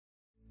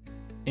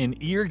An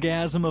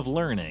eargasm of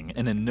learning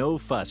and a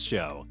no-fuss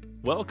show.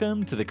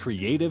 Welcome to the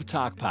Creative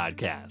Talk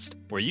Podcast,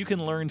 where you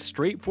can learn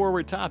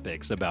straightforward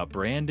topics about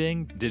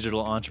branding,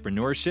 digital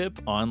entrepreneurship,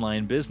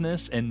 online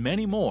business, and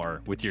many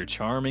more with your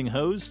charming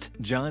host,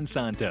 John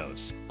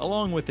Santos,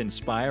 along with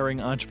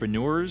inspiring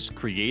entrepreneurs,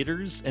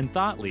 creators, and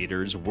thought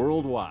leaders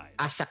worldwide.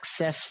 A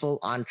successful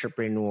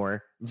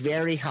entrepreneur,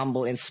 very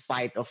humble in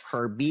spite of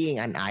her being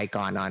an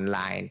icon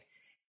online.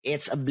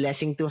 It's a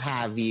blessing to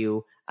have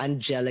you,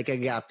 Angelica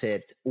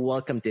Gapit.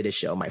 Welcome to the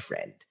show, my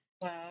friend.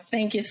 Wow,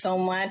 thank you so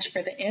much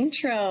for the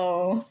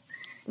intro.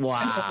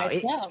 Wow,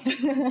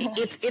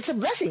 it's a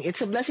blessing.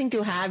 It's a blessing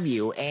to have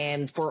you.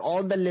 And for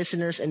all the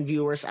listeners and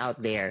viewers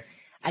out there,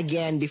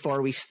 again,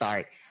 before we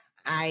start,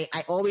 I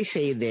always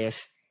say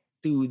this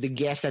to the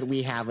guests that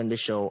we have on the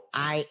show.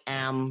 I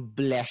am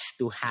blessed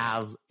to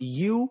have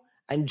you,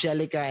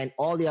 Angelica, and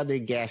all the other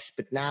guests.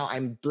 But now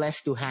I'm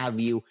blessed to have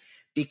you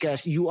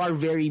because you are a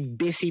very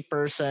busy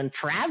person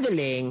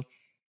traveling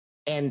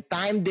and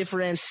time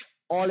difference,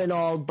 all in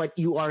all, but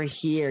you are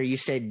here. You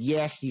said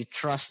yes, you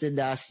trusted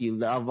us, you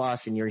love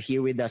us, and you're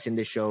here with us in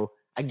the show.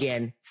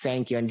 Again,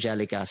 thank you,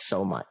 Angelica,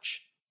 so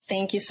much.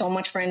 Thank you so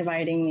much for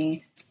inviting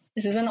me.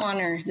 This is an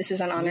honor.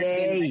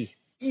 Yay!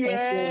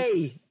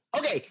 Yay!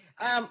 Okay,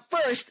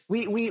 first,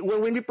 we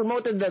when we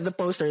promoted the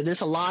poster,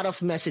 there's a lot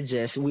of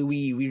messages.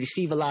 We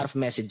receive a lot of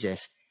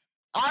messages.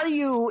 Are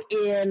you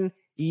in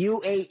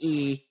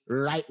UAE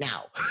right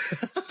now?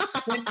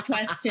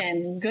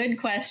 Good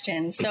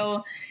question.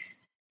 So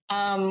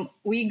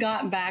we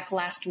got back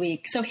last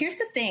week. So here's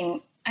the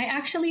thing. I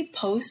actually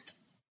post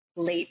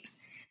late.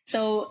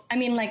 So, I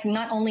mean, like,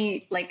 not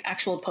only like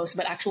actual posts,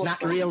 but actual Not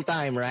stories. real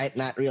time, right?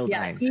 Not real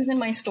time. Even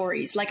my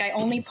stories. Like, I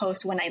only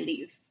post when I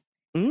leave.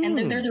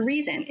 And there's a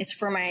reason.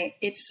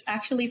 It's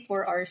actually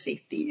for our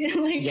safety.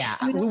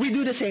 We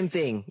do the same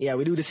thing. Yeah,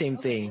 we do the same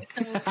thing.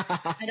 So,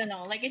 I don't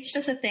know. Like, it's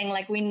just a thing.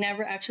 Like, we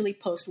never actually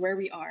post where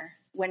we are.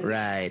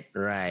 Right.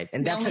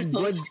 And that's a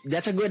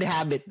good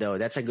habit, though.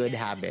 That's a good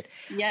habit.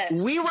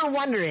 Yes. We were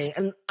wondering,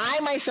 and I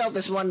myself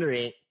is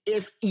wondering,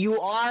 if you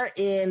are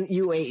in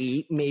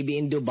UAE, maybe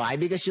in Dubai,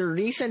 because your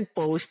recent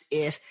post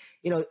is,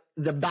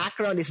 the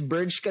background is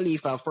Burj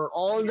Khalifa. For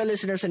all the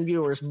listeners and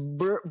viewers,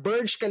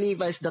 Burj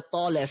Khalifa is the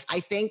tallest, I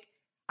think,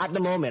 at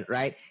the moment,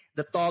 right?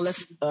 The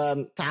tallest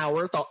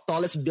tower,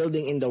 tallest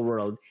building in the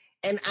world.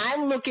 And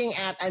I'm looking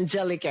at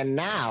Angelica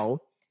now.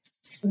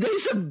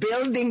 There's a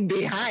building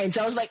behind.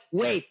 So I was like,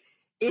 wait,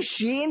 is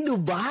she in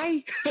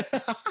Dubai?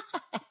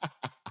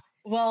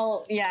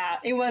 Well, yeah,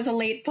 it was a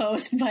late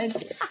post,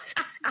 but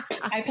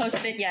I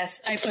posted it.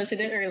 Yes, I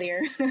posted it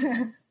earlier.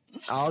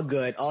 All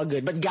good.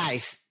 But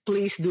guys,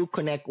 please do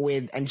connect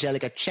with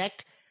Angelica.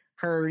 Check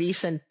her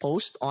recent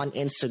post on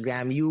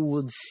Instagram. You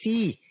would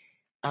see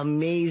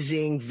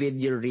amazing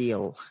video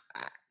reel.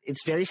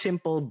 It's very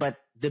simple, but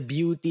the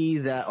beauty,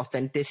 the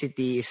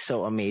authenticity is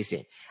so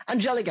amazing.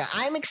 Angelica,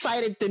 I'm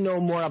excited to know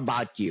more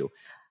about you.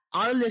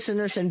 Our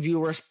listeners and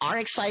viewers are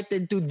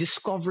excited to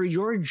discover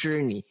your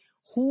journey.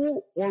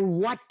 Who or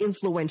what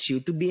influenced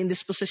you to be in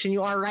this position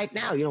you are right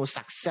now?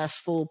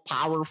 Successful,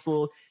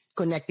 powerful,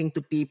 connecting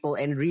to people,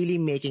 and really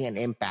making an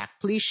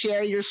impact. Please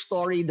share your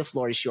story. The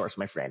floor is yours,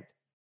 my friend.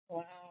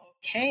 Wow.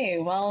 Okay.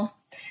 Well,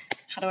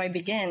 how do I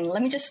begin?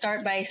 Let me just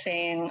start by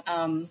saying,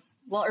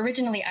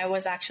 originally I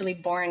was actually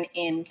born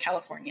in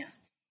California.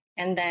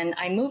 And then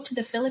I moved to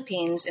the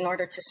Philippines in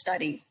order to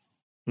study.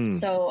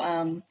 So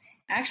I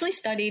actually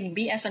studied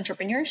BS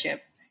Entrepreneurship.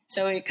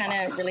 So it kind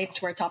of relates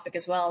to our topic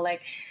as well.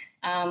 Like,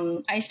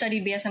 I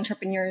studied BS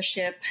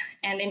Entrepreneurship.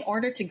 And in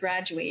order to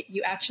graduate,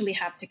 you actually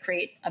have to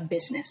create a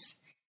business.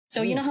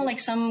 So you know how like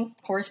some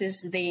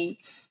courses,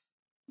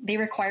 they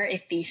require a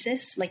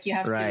thesis, like you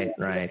have to make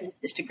a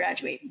thesis to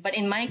graduate. But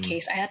in my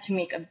case, I had to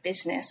make a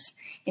business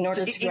in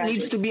order to graduate. It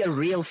needs to be a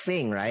real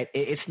thing, right?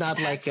 It's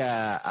not like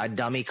a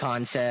dummy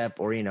concept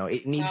or,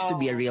 it needs to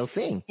be a real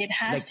thing. It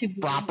has to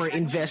be proper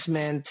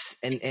investments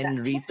and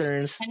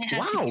returns. And it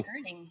has to be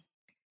earning.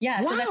 Yeah.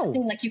 So that's the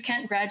thing. Like, you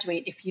can't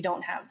graduate if you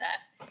don't have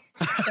that.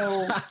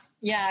 So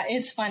yeah,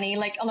 it's funny.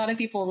 Like, a lot of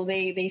people,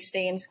 they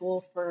stay in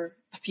school for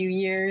a few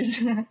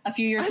years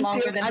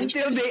longer than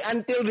until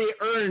they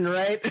earn,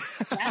 right?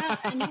 Yeah,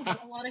 I know.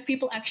 A lot of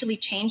people actually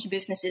change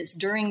businesses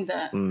during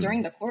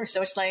the course.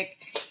 So it's like,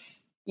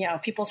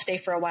 people stay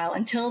for a while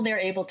until they're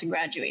able to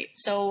graduate.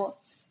 So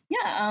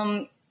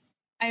yeah,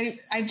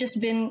 I've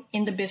just been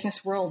in the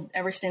business world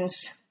ever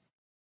since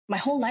my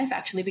whole life,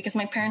 actually, because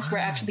my parents were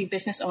actually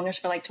business owners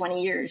for like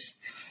 20 years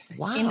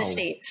in the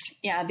States.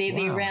 Yeah,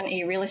 they ran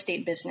a real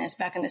estate business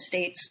back in the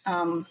States.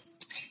 And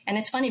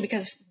it's funny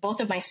because both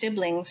of my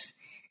siblings,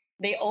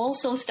 they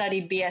also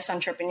studied BS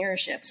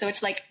Entrepreneurship. So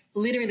it's like,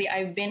 literally,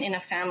 I've been in a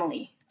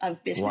family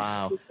of business.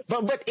 Wow.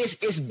 But is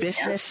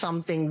business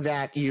something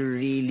that you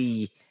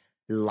really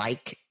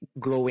like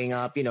growing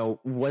up?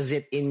 Was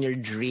it in your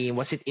dream?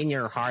 Was it in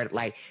your heart?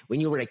 Like when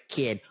you were a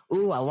kid,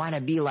 I want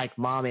to be like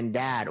mom and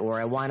dad,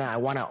 or I want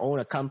to own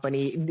a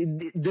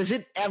company. Does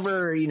it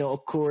ever,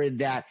 occur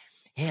that,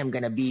 hey, I'm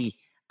going to be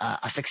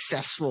a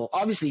successful,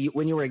 obviously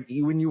when you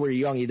were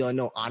young, you don't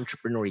know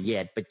entrepreneur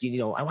yet, but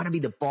I want to be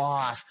the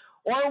boss,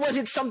 or was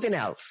it something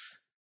else?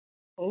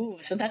 Oh,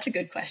 so that's a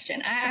good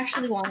question. I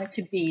actually wanted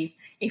to be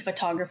a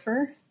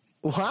photographer.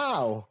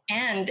 Wow.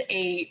 And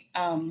a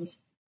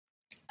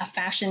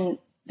fashion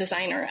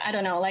designer. I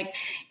don't know, like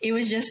it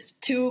was just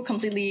two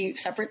completely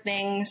separate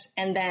things.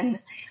 And then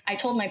I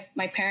told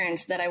my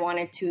parents that I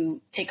wanted to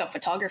take up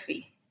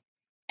photography.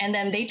 And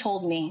then they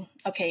told me,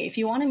 okay, if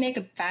you want to make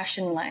a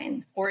fashion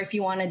line or if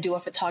you want to do a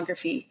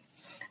photography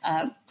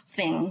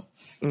thing,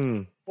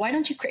 why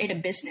don't you create a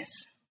business?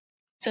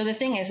 So the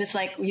thing is, it's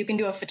like you can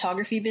do a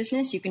photography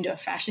business, you can do a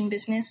fashion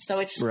business. So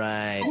it's,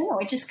 right. I don't know,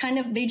 it just kind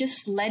of, they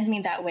just led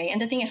me that way.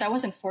 And the thing is, I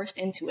wasn't forced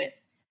into it.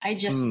 I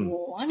just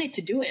wanted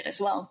to do it as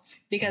well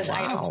because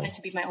I wanted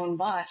to be my own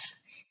boss.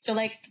 So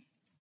like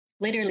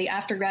literally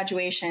after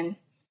graduation,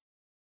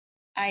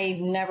 I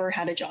never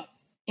had a job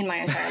in my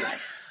entire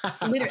life.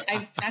 Literally,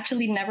 I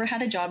actually never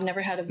had a job,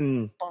 never had a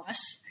boss,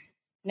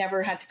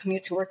 never had to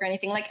commute to work or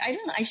anything. Like, I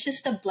don't know. It's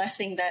just a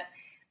blessing that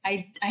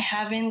I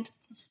haven't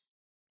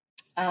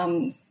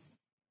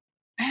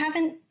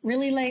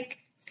really like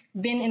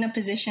been in a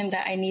position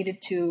that I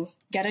needed to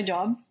get a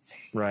job.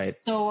 Right.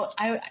 So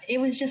it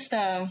was just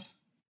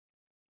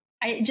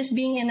just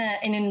being in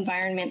an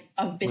environment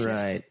of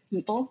business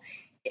people,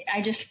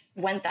 I just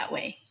went that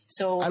way.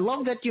 So I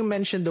love that you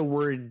mentioned the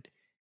word,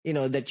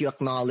 that you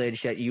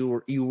acknowledge that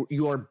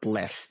you are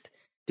blessed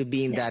to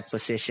be in that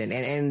position.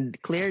 And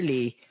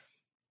clearly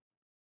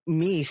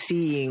me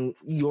seeing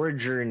your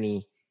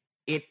journey,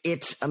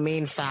 it's a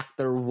main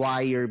factor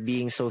why you're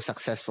being so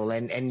successful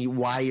and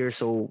why you're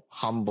so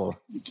humble,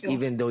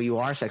 even though you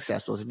are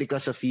successful. It's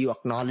because of you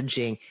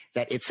acknowledging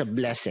that it's a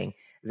blessing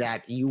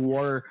that you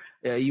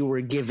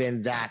were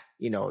given that,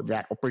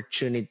 that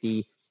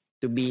opportunity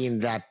to be in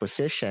that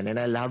position. And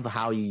I love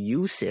how you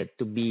use it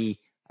to be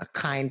a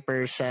kind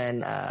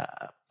person,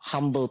 a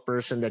humble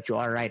person that you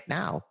are right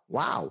now.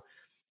 Wow.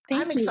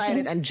 I'm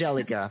excited,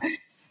 Angelica.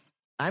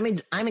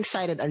 I'm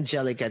excited,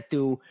 Angelica,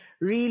 to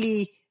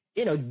really,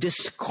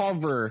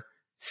 discover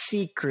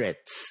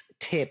secrets,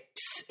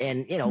 tips,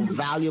 and,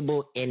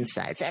 valuable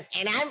insights. And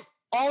I'm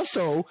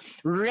also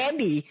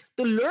ready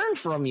to learn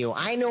from you.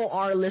 I know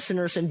our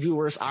listeners and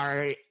viewers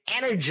are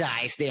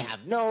energized. They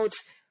have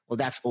notes. Well,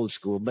 that's old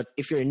school. But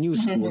if you're new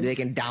school, they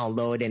can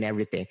download and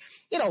everything.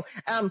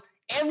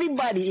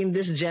 Everybody in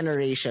this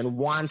generation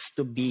wants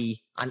to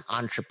be an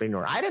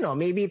entrepreneur. I don't know.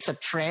 Maybe it's a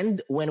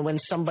trend when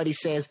somebody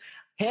says,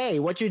 hey,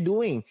 what you're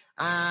doing?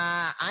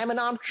 I'm an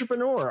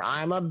entrepreneur.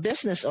 I'm a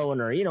business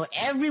owner.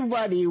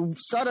 Everybody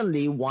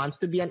suddenly wants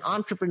to be an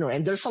entrepreneur.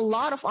 And there's a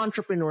lot of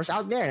entrepreneurs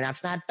out there, and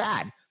that's not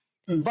bad.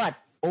 But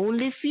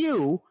only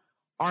few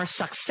are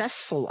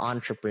successful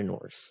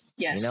entrepreneurs.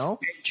 Yes, very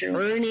true.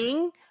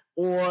 Earning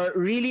or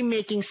really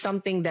making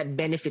something that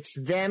benefits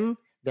them,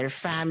 their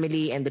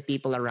family, and the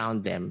people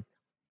around them.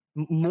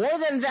 More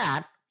than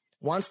that,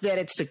 once that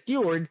it's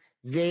secured,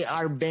 they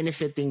are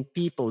benefiting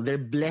people. They're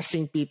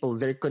blessing people.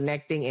 They're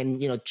connecting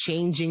and,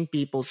 changing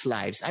people's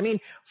lives. I mean,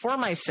 for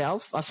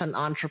myself as an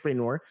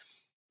entrepreneur,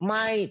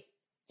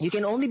 you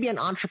can only be an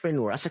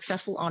entrepreneur, a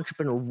successful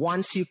entrepreneur,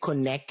 once you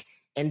connect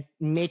and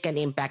make an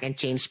impact and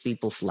change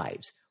people's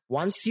lives.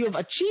 Once you have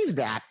achieved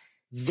that,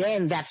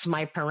 then that's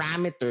my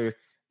parameter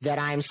that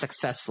I'm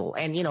successful.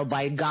 And,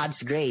 by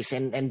God's grace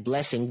and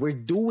blessing, we're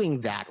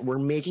doing that. We're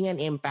making an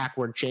impact.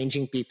 We're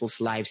changing people's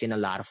lives in a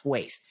lot of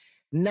ways.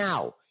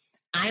 Now,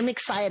 I'm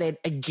excited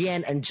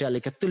again,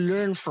 Angelica, to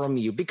learn from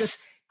you because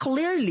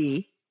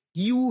clearly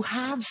you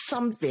have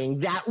something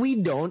that we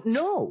don't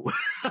know.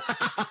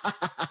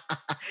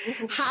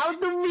 How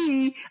to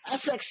be a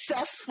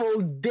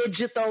successful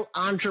digital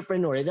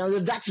entrepreneur. Now,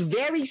 that's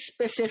very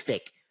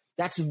specific.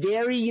 That's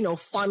very,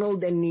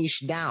 funneled and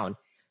niche down.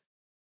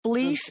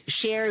 Please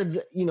share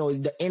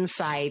the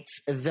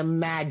insights, the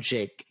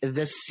magic,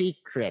 the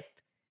secret,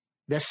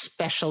 the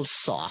special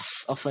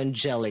sauce of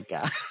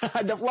Angelica.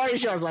 The floor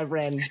is yours, my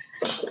friend.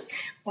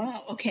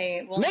 Wow.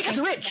 Okay. Well, make us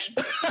rich.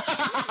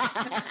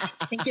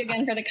 Thank you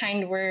again for the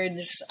kind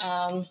words.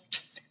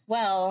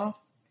 Well,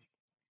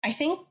 I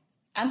think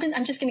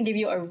I'm just going to give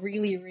you a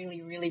really,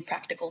 really, really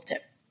practical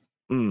tip.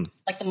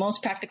 Like the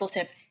most practical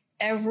tip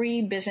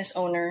every business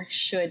owner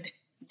should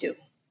do.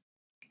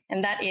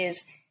 And that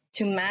is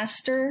to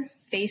master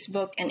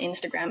Facebook and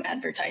Instagram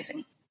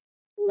advertising.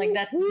 Like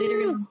that's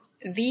literally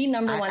the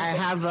number one. I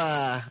have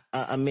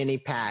a mini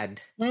pad.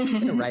 I'm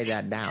gonna write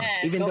that down,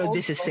 even though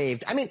this is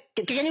saved. I mean,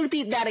 can you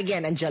repeat that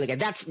again, Angelica?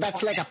 That's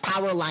like a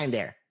power line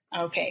there.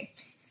 Okay.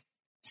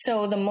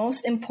 So the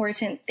most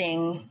important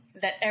thing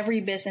that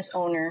every business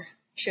owner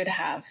should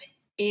have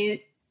is,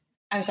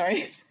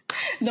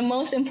 the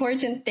most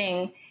important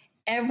thing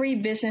every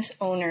business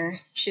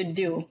owner should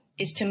do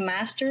is to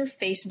master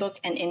Facebook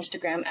and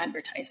Instagram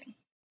advertising.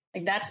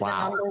 Like that's the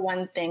number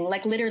one thing.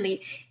 Like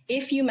literally,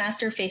 if you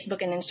master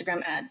Facebook and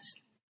Instagram ads,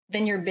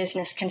 then your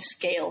business can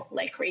scale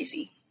like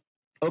crazy.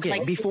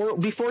 Okay,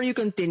 before you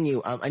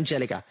continue,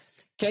 Angelica,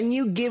 can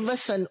you give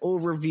us an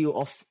overview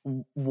of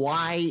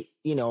why,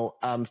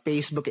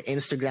 Facebook and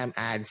Instagram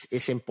ads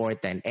is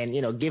important? And,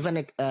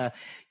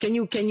 can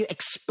you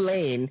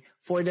explain,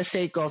 for the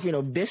sake of,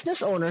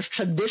 business owners,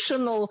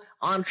 traditional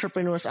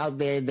entrepreneurs out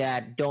there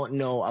that don't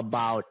know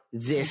about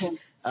this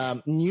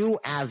new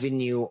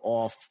avenue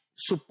of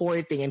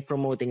supporting and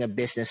promoting a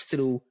business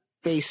through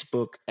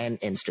Facebook and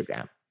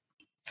Instagram?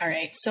 All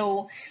right.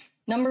 So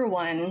number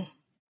one,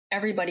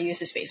 everybody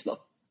uses Facebook.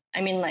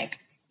 I mean, like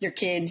your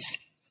kids,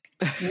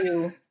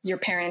 you, your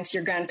parents,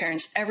 your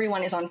grandparents,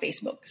 everyone is on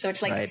Facebook. So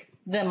it's like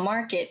the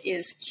market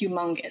is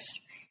humongous.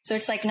 So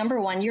it's like, number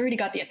one, you already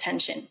got the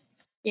attention.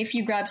 If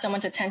you grab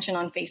someone's attention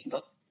on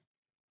Facebook,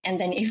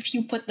 and then if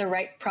you put the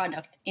right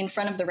product in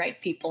front of the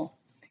right people,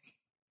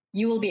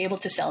 you will be able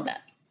to sell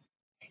that.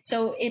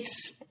 So it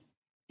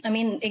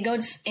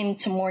goes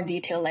into more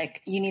detail.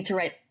 Like you need to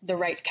write the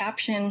right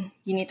caption.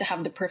 You need to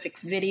have the perfect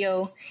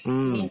video. You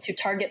need to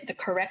target the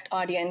correct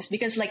audience,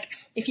 because like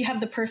if you have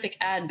the perfect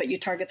ad, but you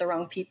target the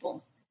wrong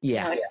people,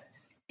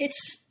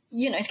 it's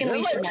going to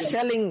waste your money.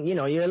 Selling,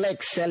 you're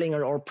like selling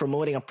or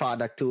promoting a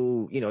product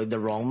to, the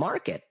wrong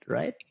market,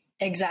 right?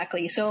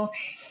 Exactly. So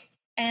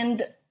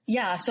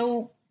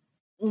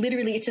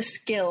literally it's a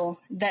skill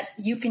that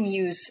you can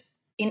use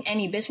in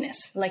any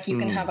business. Like you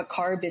can have a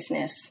car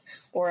business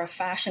or a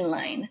fashion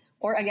line,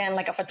 or again,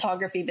 like a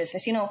photography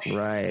business,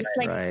 Right. It's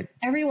like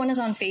everyone is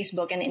on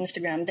Facebook and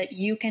Instagram that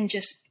you can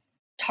just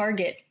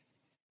target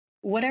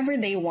whatever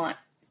they want.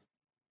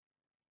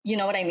 You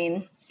know what I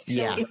mean?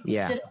 So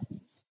it's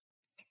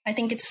I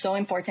think it's so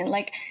important.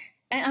 Like,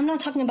 I'm not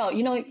talking about,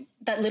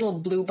 that little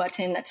blue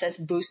button that says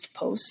boost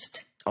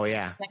post. Oh,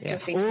 yeah.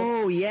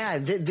 Oh, yeah.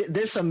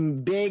 There's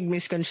some big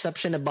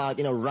misconception about,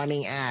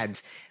 running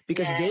ads,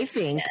 because they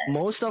think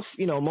most of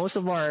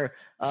our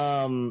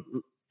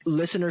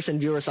listeners and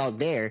viewers out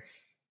there,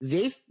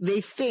 they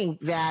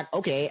think that,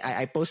 okay,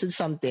 I posted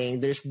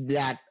something. There's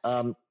that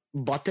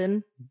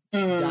button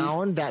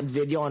down that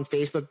video on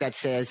Facebook that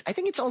says, I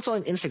think it's also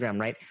on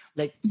Instagram, right?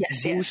 Like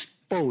boost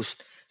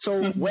post.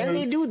 So when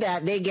they do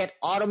that, they get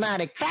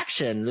automatic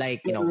traction,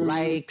 like,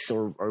 likes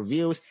or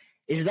views.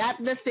 Is that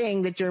the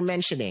thing that you're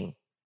mentioning?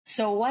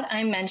 So what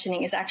I'm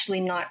mentioning is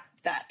actually not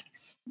that.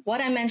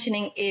 What I'm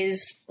mentioning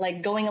is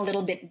like going a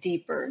little bit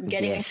deeper,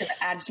 getting into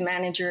the ads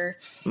manager,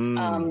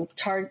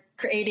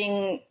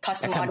 creating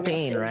custom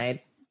campaign,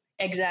 right?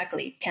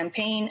 Exactly.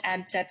 Campaign,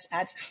 ad sets,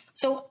 ads.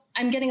 So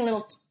I'm getting a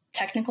little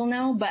technical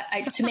now, but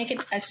to make it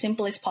as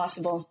simple as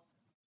possible,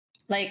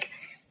 like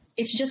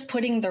it's just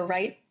putting the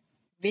right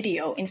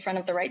video in front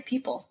of the right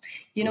people.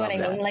 You know what I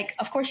mean? Like,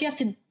 of course you have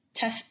to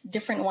test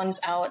different ones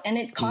out, and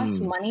it costs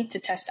money to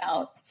test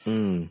out.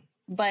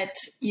 But,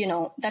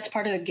 that's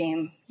part of the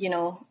game,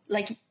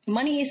 like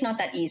money is not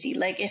that easy.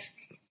 Like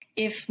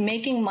if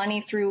making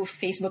money through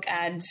Facebook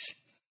ads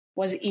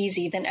was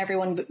easy, then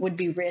everyone would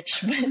be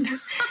rich. But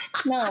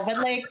no, but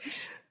like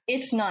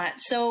it's not.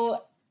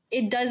 So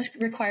it does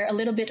require a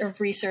little bit of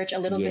research, a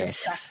little bit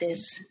of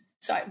practice.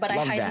 So, but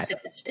I highly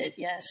suggest it.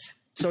 Yes.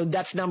 So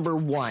that's number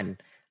one.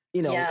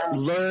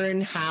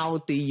 Learn how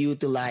to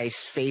utilize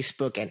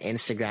Facebook and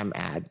Instagram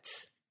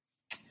ads.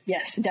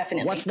 Yes,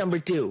 definitely. What's number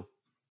two?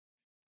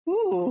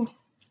 Ooh,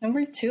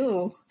 number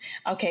two.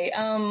 Okay.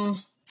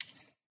 Well,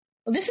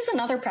 this is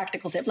another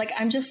practical tip. Like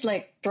I'm just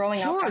like throwing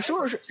out.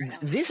 Sure.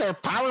 Right, these are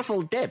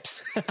powerful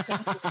tips.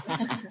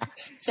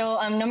 So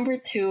number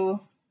two,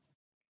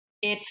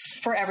 it's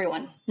for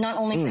everyone, not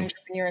only for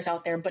entrepreneurs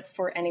out there, but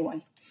for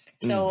anyone.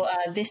 So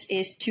this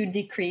is to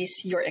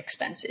decrease your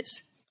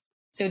expenses.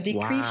 So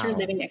decrease your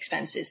living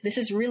expenses. This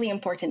is really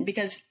important,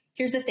 because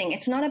here's the thing.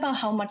 It's not about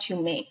how much you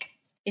make.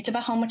 It's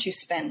about how much you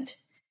spend.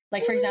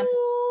 Like, for example.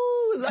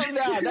 Ooh, love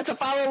that. That's a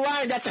power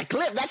line. That's a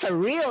clip. That's a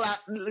reel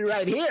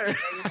right here.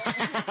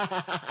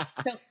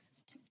 So,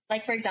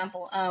 like, for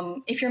example,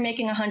 if you're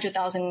making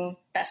 100,000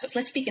 pesos,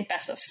 let's speak in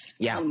pesos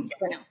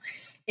for now.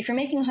 If you're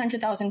making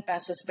 100,000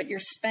 pesos, but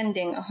you're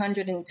spending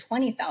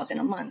 120,000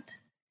 a month,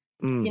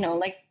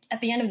 like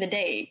at the end of the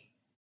day,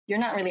 you're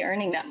not really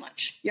earning that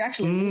much. You're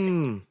actually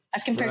losing.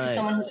 As compared to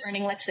someone who's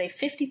earning, let's say,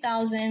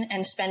 50,000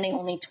 and spending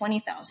only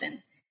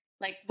 20,000.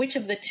 Like, which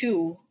of the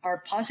two are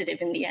positive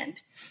in the end?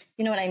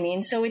 You know what I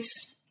mean? So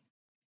it's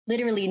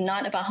literally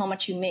not about how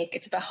much you make.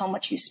 It's about how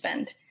much you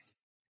spend.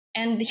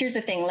 And here's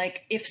the thing.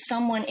 Like, if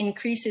someone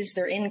increases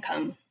their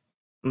income,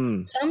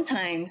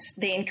 sometimes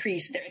they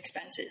increase their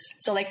expenses.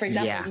 So, like, for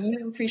example, you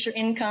increase your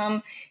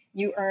income,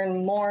 you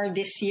earn more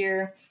this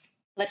year.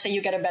 Let's say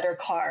you get a better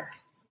car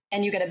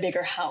and you get a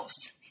bigger house.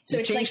 So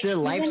it's change their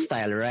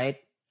lifestyle, right?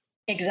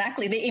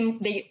 Exactly.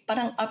 They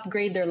parang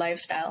upgrade their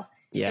lifestyle.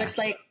 Yeah. So it's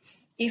like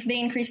if they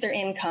increase their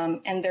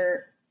income and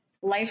their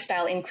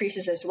lifestyle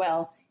increases as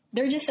well,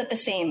 they're just at the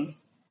same,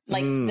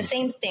 like the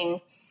same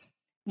thing.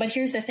 But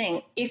here's the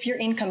thing. If your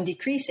income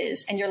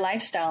decreases and your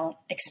lifestyle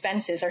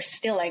expenses are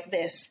still like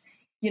this,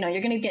 you're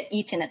going to get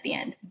eaten at the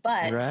end.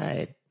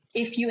 But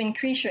if you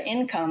increase your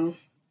income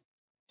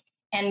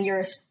and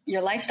your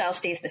lifestyle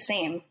stays the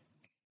same,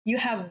 you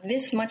have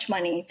this much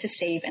money to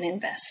save and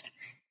invest.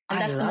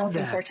 And that's the most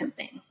important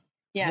thing.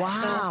 Yeah.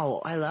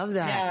 Wow, I love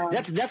that.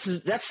 Yeah.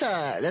 That's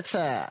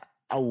a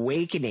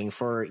awakening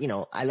for,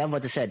 I love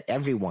what you said,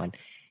 everyone.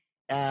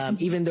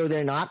 Even though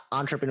they're not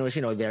entrepreneurs,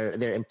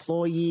 they're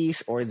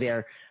employees or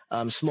they're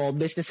small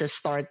businesses,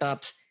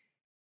 startups.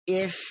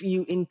 If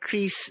you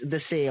increase the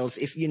sales,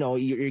 if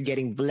you're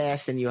getting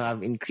blessed and you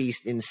have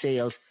increased in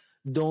sales,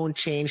 don't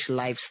change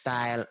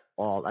lifestyle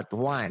all at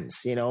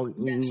once.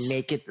 Yes.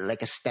 Make it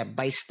like a step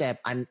by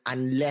step,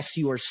 unless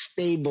you are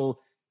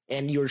stable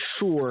and you're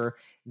sure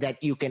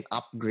that you can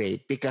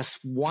upgrade. Because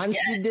once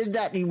you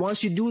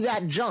do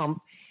that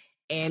jump,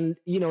 and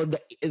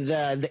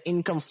the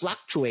income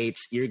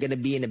fluctuates, you're gonna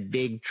be in a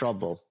big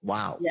trouble.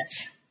 Wow.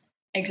 Yes,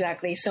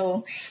 exactly.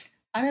 So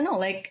I don't know,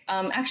 like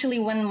actually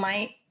when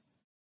my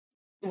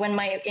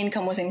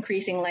income was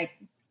increasing, like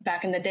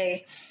back in the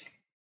day,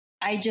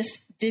 I just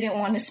didn't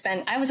want to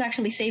spend. I was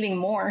actually saving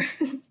more.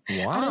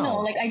 Wow. I don't know,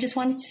 like I just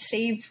wanted to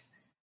save.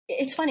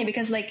 It's funny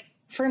because like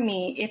for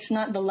me, it's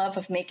not the love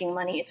of making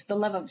money, it's the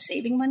love of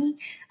saving money.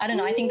 I don't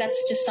know. I think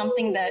that's just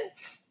something that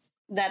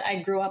I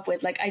grew up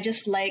with. Like, I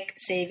just like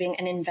saving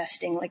and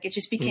investing. Like, it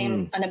just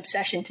became an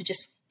obsession to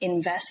just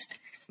invest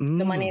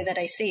the money that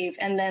I save.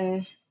 And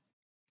then,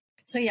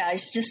 so yeah,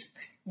 it's just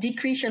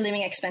decrease your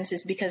living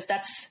expenses, because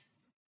that's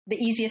the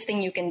easiest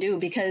thing you can do,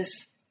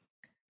 because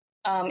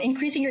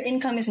increasing your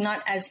income is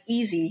not as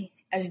easy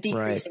as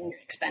decreasing your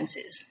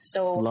expenses.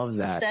 So love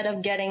that. Instead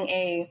of getting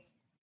a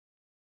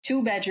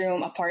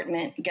 2-bedroom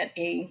apartment, get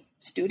a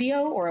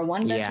studio or a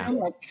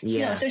 1-bedroom.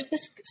 So it's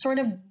just sort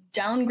of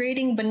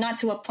downgrading, but not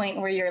to a point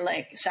where you're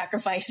like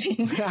sacrificing.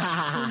 You know what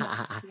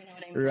I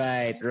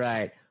mean?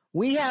 Right.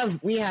 We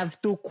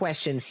have 2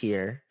 questions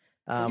here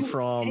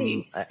from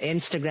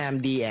Instagram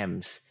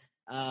DMs.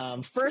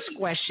 First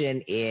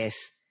question is,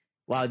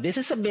 wow, this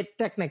is a bit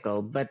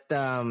technical, but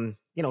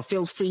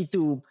feel free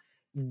to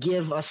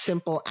give a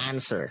simple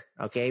answer.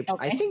 Okay.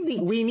 I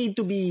think we need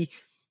to be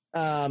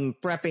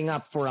prepping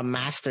up for a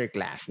master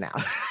class now.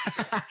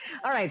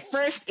 All right.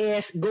 First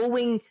is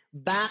going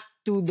back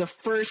to the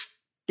first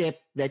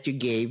tip that you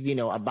gave,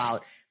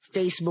 about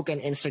Facebook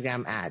and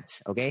Instagram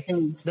ads. Okay.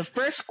 The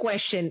first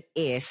question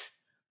is,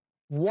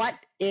 I'm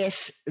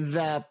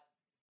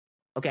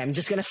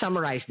just going to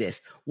summarize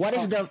this. What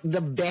is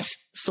the best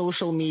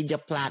social media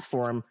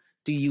platform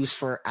to use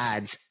for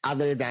ads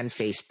other than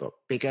Facebook?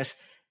 Because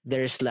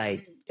there's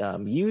like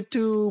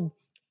YouTube,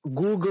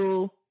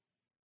 Google,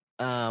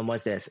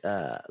 LinkedIn.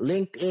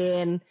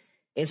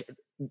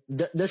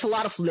 There's a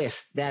lot of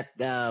lists that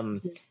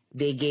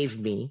they gave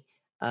me.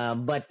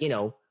 But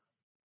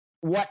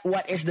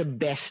what is the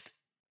best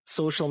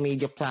social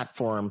media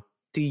platform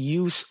to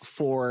use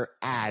for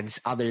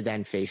ads other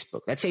than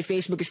Facebook? Let's say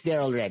Facebook is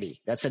there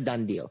already. That's a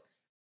done deal.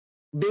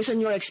 Based on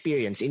your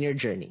experience in your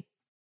journey.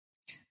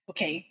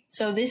 Okay.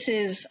 So this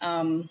is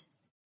number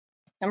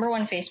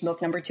 1,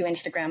 Facebook, number 2,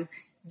 Instagram.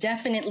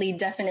 Definitely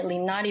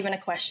not even a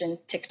question,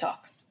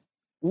 TikTok.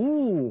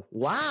 Ooh,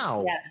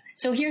 wow. Yeah.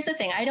 So here's the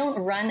thing. I don't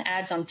run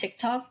ads on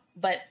TikTok,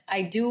 but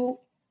I do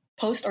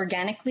post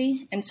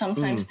organically, and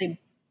sometimes they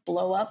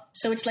blow up.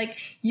 So it's like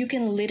you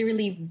can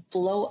literally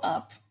blow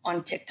up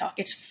on TikTok.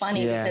 It's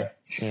funny because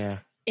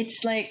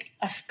it's like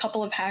a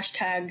couple of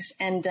hashtags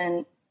and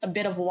then a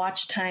bit of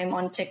watch time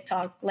on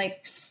TikTok.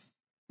 Like,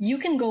 you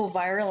can go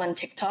viral on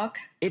TikTok.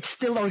 It's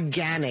still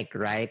organic,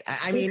 right?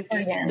 I mean,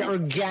 the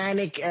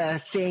organic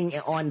thing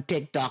on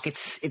TikTok,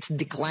 it's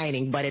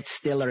declining, but it's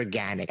still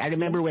organic. I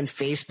remember when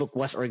Facebook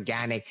was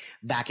organic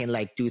back in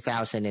like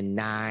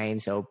 2009.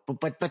 So,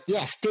 but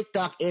yes,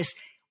 TikTok is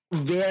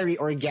very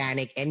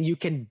organic, and you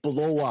can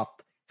blow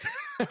up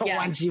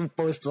once you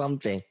post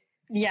something.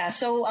 Yeah.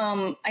 So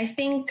I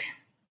think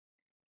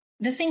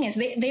the thing is,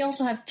 they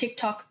also have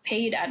TikTok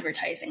paid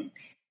advertising.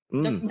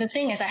 The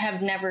thing is, I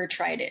have never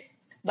tried it,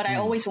 but I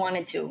always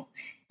wanted to.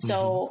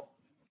 So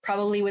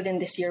probably within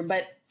this year,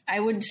 but I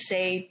would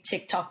say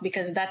TikTok,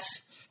 because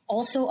that's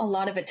also a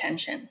lot of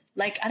attention.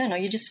 Like, I don't know,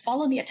 you just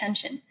follow the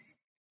attention.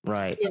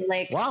 Right.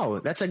 Like, wow,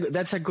 that's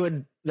a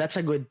good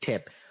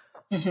tip.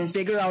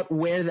 Figure out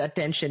where the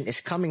attention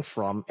is coming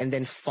from and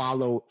then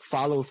follow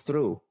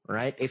through,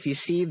 right? If you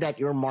see that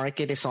your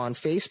market is on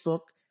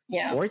Facebook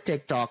or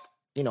TikTok,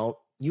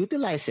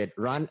 utilize it,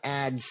 run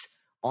ads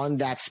on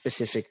that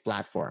specific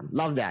platform.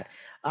 Love that.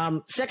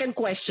 Second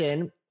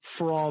question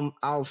from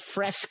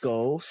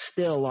Alfresco,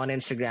 still on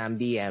Instagram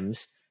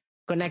DMs,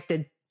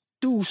 connected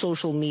to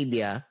social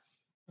media.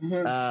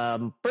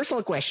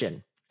 Personal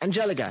question.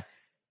 Angelica,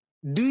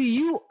 do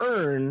you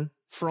earn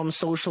from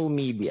social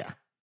media?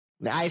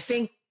 I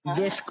think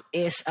this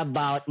is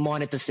about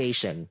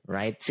monetization,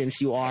 right?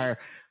 Since you are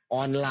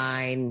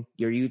online,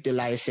 you're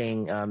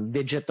utilizing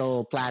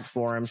digital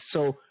platforms.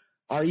 So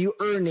are you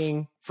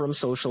earning from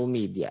social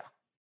media?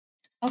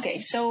 Okay,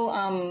 so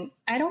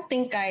I don't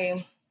think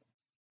I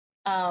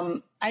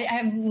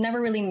have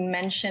never really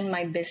mentioned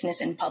my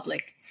business in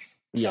public.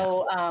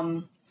 So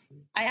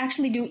I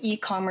actually do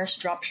e-commerce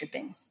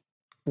dropshipping.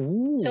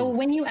 Ooh. So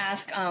when you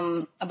ask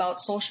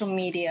about social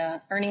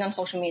media, earning on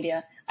social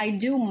media, I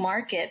do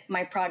market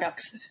my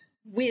products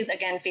with,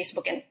 again,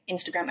 Facebook and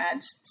Instagram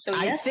ads. So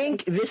I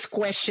think this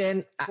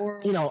question,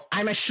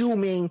 I'm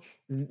assuming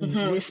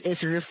this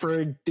is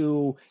referred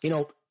to,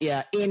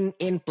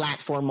 in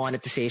platform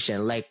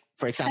monetization. Like,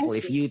 for example,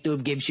 if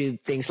YouTube gives you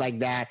things like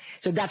that.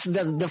 So that's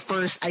the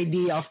first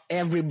idea of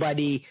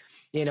everybody,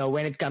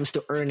 when it comes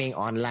to earning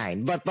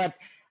online. But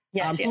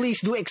please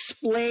do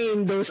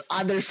explain those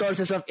other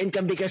sources of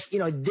income, because,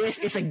 this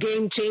is a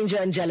game changer,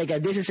 Angelica.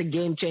 This is a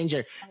game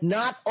changer.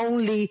 Not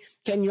only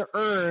can you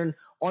earn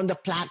on the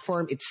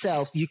platform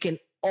itself, you can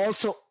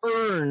also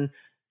earn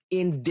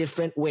in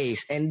different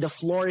ways. And the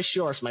floor is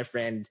yours, my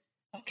friend.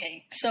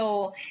 Okay.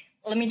 So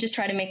let me just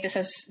try to make this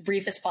as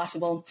brief as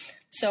possible.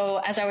 So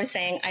as I was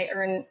saying, I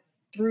earn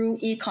through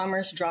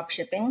e-commerce drop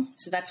shipping.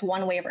 So that's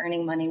one way of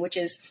earning money, which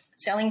is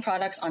selling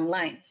products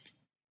online.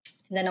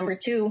 And then number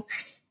two,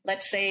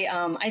 let's say,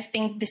 I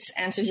think this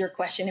answers your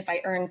question if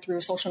I earn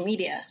through social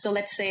media. So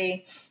let's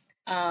say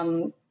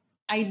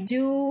I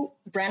do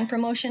brand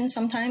promotion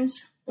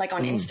sometimes, like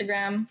on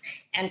Instagram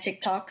and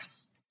TikTok.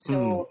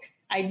 So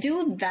I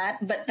do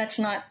that, but that's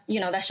not,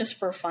 that's just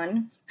for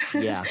fun.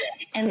 Yeah.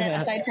 And then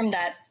aside from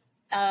that,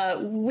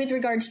 with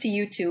regards to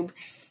YouTube,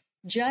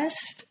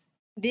 just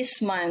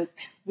this month,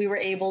 we were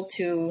able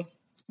to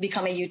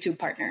become a YouTube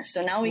partner.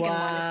 So now we can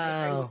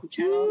monetize our YouTube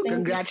channel.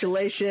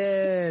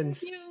 Congratulations.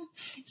 Thank you.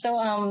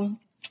 So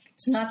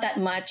it's not that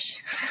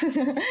much,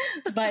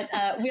 but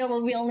we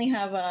only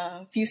have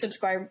a few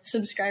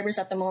subscribers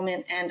at the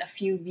moment and a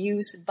few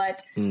views.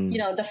 But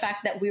the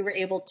fact that we were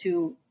able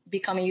to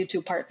become a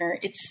YouTube partner,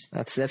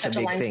 that's such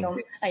a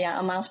milestone.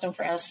 A milestone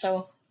for us.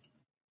 So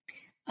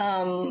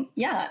and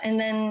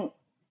then.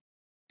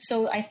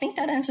 So I think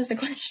that answers the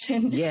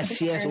question. Yes.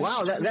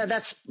 Wow,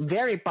 that's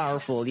very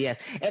powerful. Yes,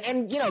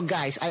 and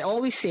guys, I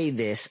always say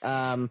this,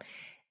 and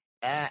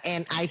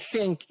I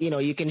think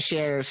you can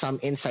share some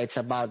insights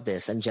about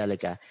this,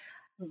 Angelica.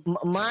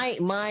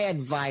 My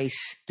advice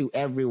to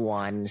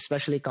everyone,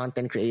 especially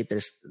content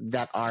creators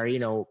that are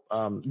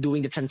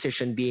doing the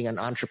transition, being an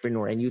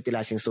entrepreneur and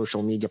utilizing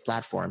social media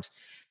platforms,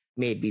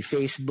 maybe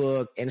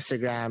Facebook,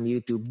 Instagram,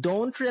 YouTube,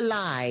 don't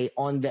rely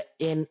on the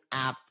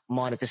in-app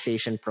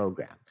monetization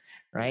program.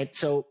 Right.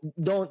 So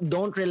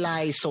don't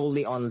rely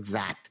solely on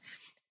that.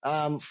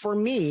 For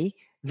me,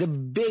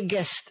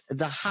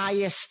 the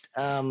highest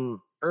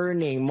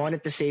earning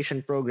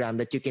monetization program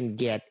that you can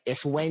get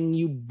is when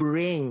you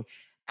bring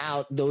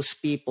out those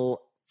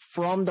people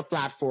from the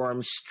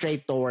platform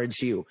straight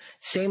towards you.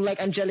 Same like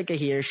Angelica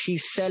here.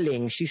 She's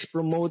selling, she's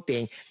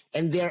promoting,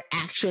 and they're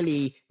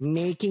actually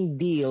making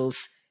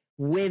deals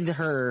with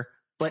her,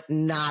 but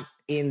not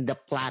in the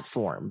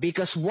platform.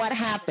 Because what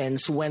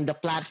happens when the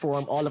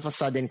platform all of a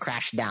sudden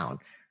crashed down,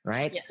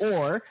 right? Yes.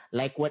 Or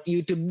like what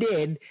YouTube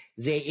did,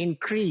 they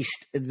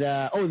decreased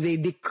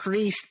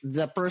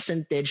the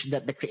percentage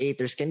that the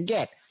creators can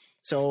get.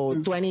 So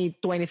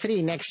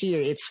 2023, next year,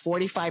 it's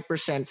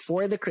 45%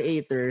 for the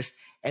creators,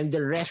 and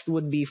the rest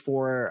would be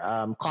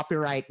for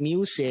copyright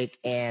music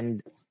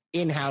and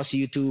in-house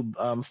YouTube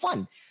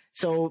fund.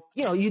 So,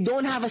 you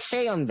don't have a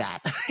say on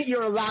that.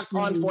 You're locked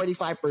on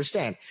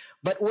 45%.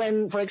 But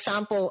when, for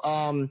example,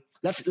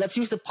 let's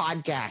use the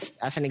podcast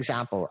as an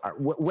example.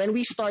 When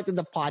we started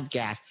the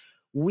podcast,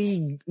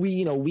 we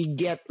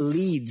get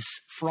leads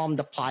from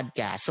the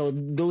podcast. So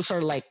those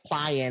are like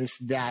clients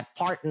that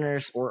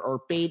partners or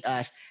paid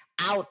us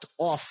out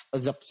of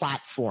the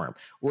platform.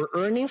 We're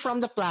earning from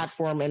the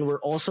platform, and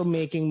we're also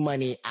making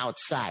money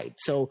outside.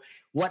 So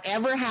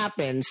whatever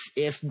happens,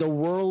 if the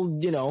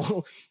world,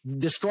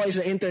 destroys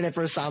the internet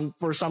for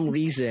some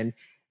reason,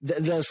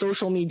 the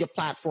social media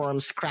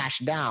platforms crash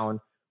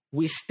down,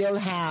 we still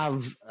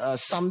have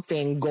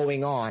something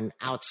going on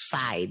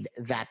outside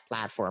that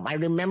platform. I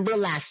remember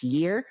last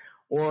year,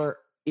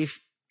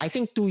 I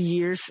think 2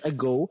 years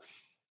ago,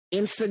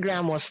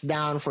 Instagram was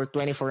down for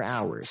 24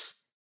 hours.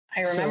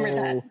 I remember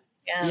that.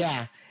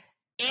 Yeah.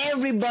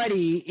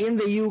 Everybody in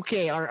the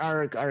UK,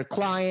 our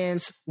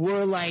clients,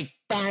 were like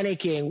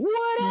panicking.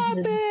 What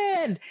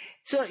happened?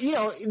 So,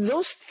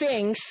 those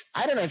things,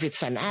 I don't know if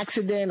it's an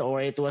accident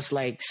or it was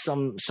like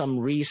some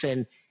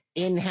reason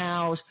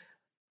in-house,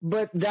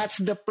 but that's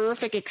the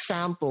perfect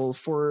example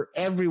for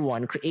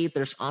everyone,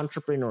 creators,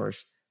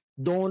 entrepreneurs.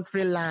 Don't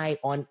rely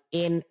on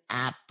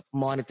in-app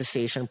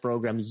monetization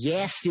program.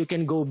 Yes, you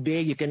can go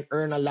big, you can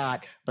earn a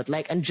lot, but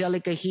like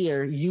Angelica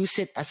here, use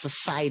it as a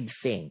side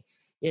thing.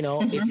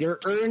 If you're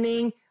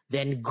earning,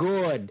 then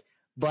good,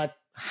 but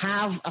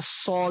have a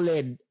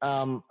solid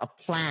a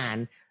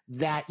plan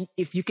that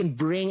if you can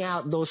bring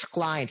out those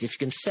clients, if you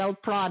can sell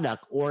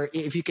product, or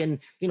if you can,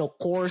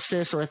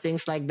 courses or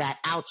things like that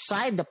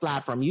outside the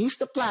platform, use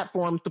the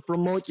platform to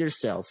promote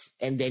yourself,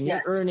 and then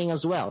you're earning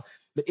as well.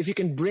 But if you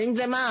can bring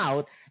them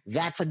out,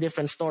 that's a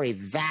different story.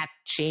 That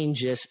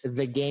changes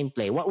the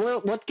gameplay.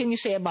 What can you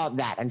say about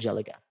that,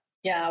 Angelica?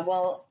 Yeah,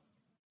 well,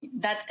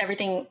 that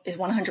everything is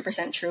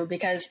 100% true,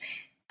 because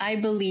I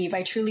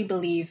truly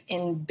believe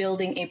in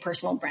building a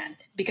personal brand.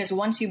 Because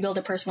once you build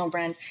a personal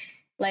brand,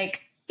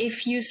 like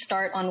if you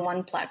start on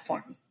one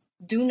platform,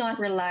 do not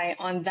rely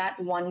on that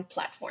one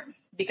platform,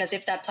 because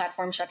if that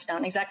platform shuts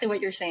down, exactly what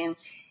you're saying,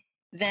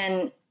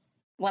 then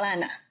wala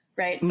na,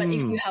 right? But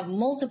if you have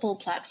multiple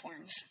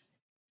platforms,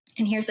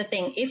 and here's the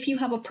thing, if you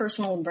have a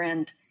personal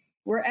brand,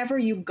 wherever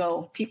you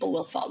go, people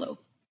will follow.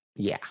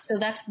 Yeah. So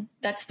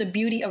that's the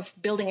beauty of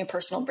building a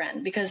personal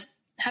brand, because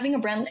having a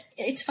brand,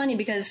 it's funny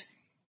because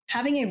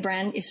having a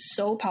brand is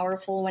so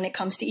powerful when it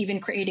comes to even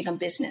creating a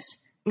business.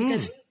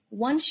 Because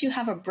once you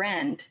have a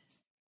brand,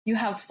 you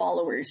have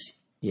followers.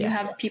 Yeah. You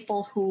have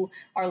people who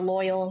are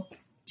loyal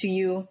to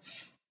you.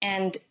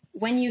 And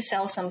when you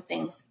sell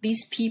something,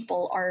 these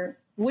people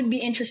would be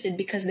interested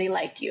because they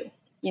like you.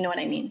 You know what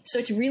I mean? So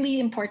it's really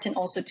important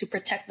also to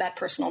protect that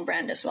personal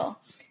brand as well.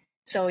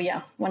 So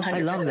yeah,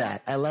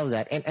 100%. I love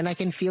that. And I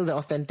can feel the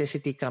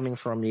authenticity coming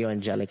from you,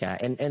 Angelica.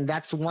 And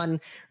that's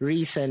one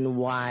reason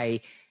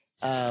why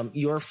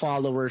your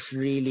followers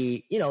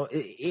really,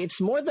 it's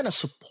more than a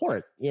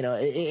support.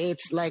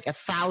 It's like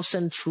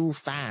 1,000 true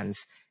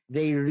fans.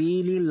 They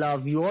really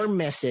love your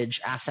message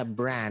as a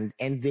brand,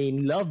 and they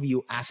love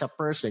you as a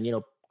person.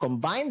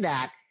 Combine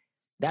that,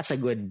 that's a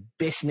good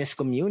business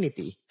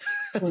community.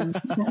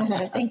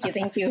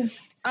 Thank you.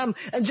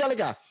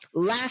 Angelica,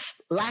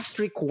 last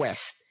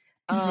request.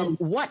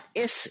 What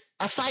is,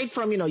 aside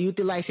from,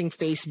 utilizing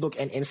Facebook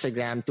and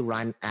Instagram to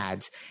run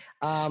ads,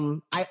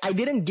 I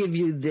didn't give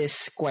you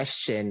this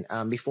question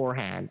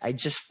beforehand. I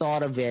just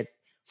thought of it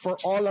for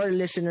all our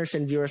listeners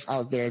and viewers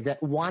out there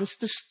that wants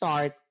to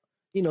start,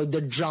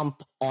 the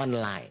jump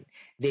online.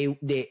 They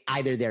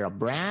either they're a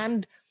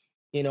brand,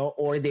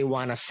 or they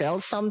want to sell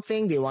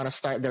something. They want to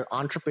start their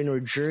entrepreneur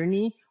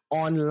journey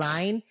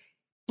online.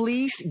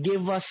 Please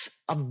give us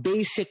a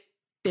basic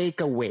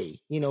takeaway,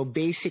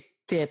 basic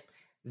tip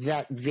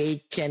that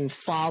they can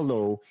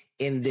follow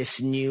in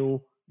this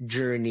new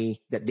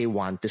journey that they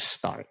want to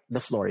start. The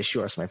floor is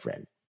yours, my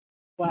friend.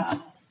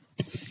 Wow.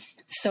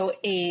 So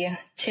a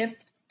tip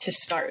to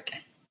start.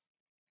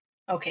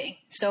 Okay.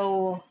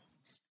 So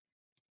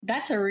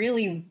that's a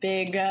really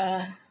big,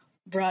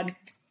 broad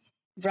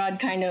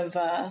kind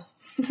of,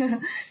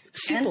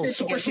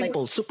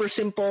 super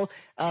simple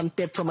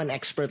tip from an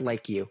expert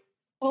like you.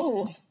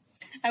 Oh,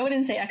 I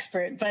wouldn't say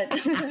expert,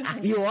 but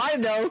you are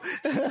though.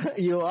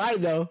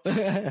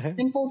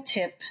 Simple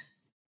tip.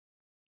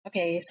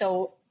 Okay,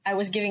 so I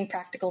was giving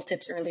practical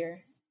tips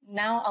earlier.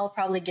 Now I'll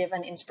probably give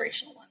an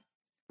inspirational one.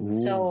 Ooh.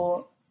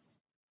 So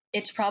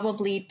it's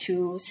probably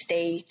to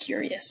stay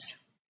curious.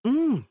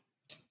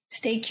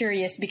 Stay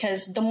curious,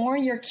 because the more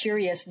you're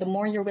curious, the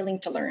more you're willing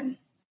to learn.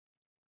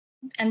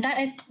 And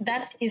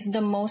that is the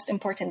most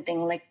important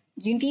thing. Like,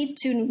 you need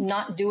to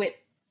not do it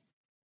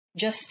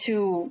just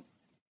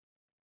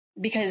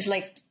because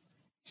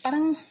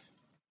parang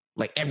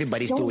like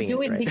everybody's doing it. Don't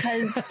do it, right?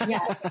 Because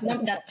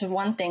that's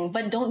one thing,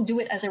 but don't do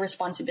it as a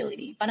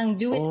responsibility. Parang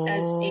do it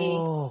as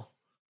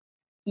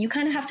you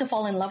kind of have to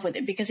fall in love with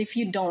it, because if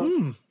you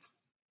don't,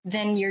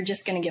 then you're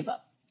just going to give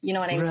up. You know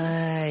what I mean?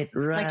 Right.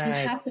 Like, you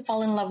have to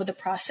fall in love with the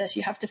process.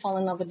 You have to fall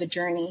in love with the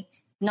journey,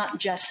 not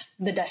just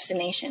the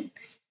destination.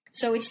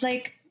 So it's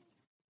like,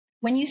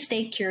 when you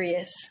stay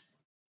curious,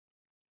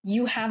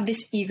 you have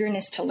this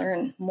eagerness to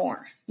learn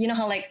more. You know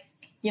how,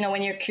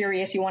 when you're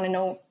curious, you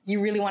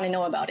really want to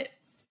know about it.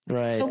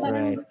 Right. So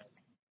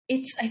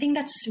I think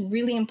that's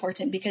really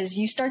important, because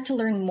you start to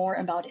learn more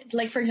about it.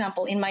 Like, for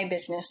example, in my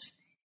business,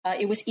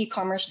 it was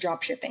e-commerce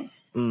dropshipping.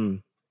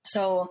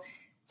 So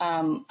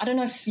I don't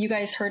know if you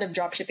guys heard of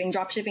dropshipping.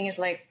 Dropshipping is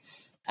like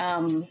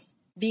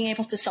being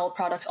able to sell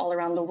products all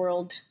around the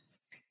world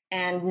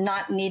and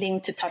not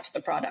needing to touch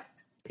the product.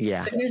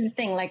 Yeah. So here's the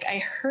thing. Like, I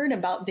heard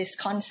about this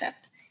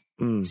concept,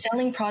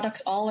 selling products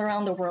all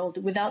around the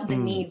world without the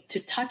need to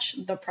touch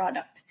the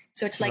product.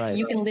 So it's like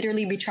you can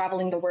literally be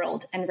traveling the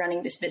world and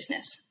running this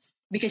business,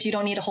 because you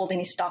don't need to hold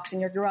any stocks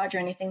in your garage or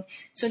anything.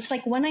 So it's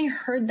like, when I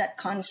heard that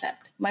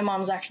concept, my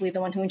mom's actually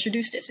the one who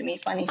introduced it to me.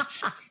 Funny.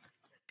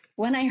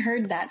 When I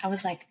heard that, I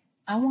was like,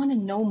 I want to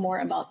know more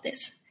about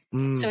this.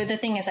 So the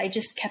thing is, I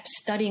just kept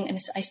studying, and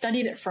I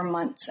studied it for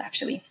months,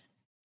 actually,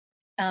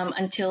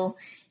 until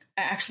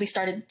I actually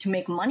started to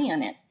make money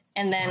on it.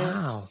 And then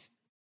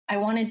I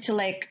wanted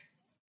to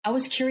I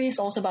was curious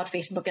also about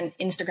Facebook and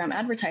Instagram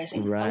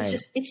advertising. Right.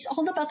 It's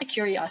all about the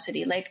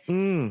curiosity.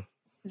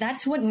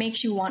 That's what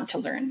makes you want to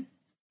learn.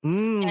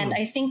 And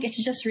I think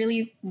it's just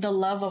really the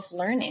love of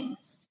learning.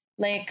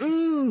 I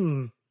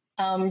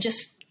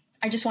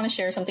just want to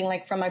share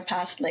something from my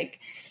past.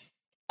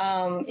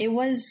 It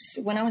was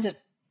when I was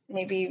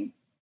maybe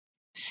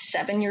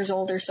 7 years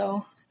old or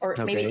so, or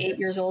maybe 8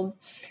 years old.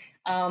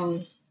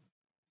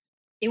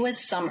 It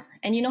was summer,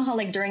 and you know how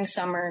during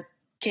summer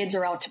kids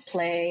are out to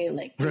play,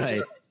 they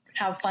just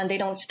have fun. They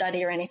don't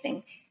study or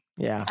anything.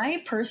 Yeah.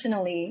 I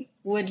personally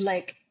would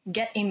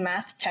get a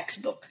math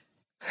textbook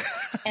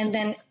and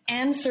then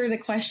answer the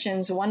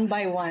questions one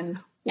by one.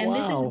 And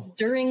this is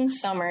during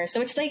summer.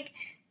 So it's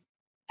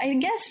I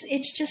guess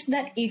it's just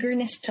that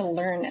eagerness to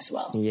learn as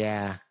well.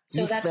 Yeah.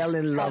 So you fell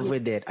in love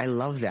with it. I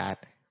love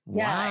that.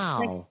 Yeah,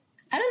 wow.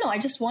 I don't know. I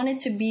just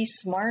wanted to be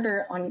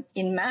smarter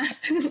in math.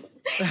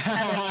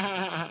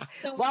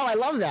 Wow, I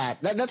love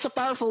that. That's a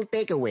powerful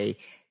takeaway.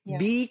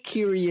 Be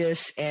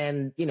curious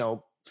and,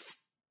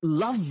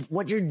 love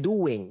what you're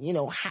doing.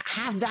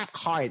 Have that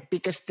heart,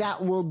 because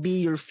that will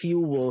be your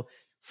fuel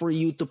for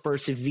you to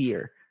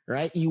persevere,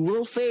 right? You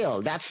will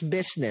fail. That's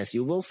business.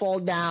 You will fall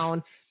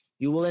down.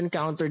 You will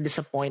encounter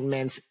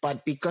disappointments,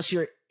 but because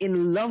you're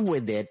in love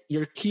with it,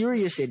 you're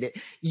curious in it,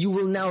 you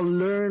will now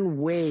learn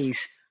ways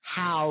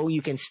how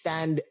you can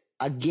stand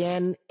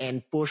again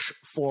and push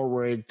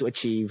forward to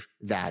achieve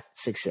that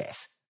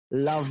success.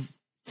 Love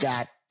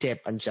that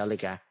tip,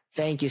 Angelica.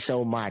 Thank you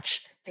so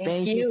much.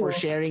 Thank you for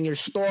sharing your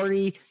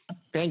story.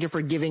 Thank you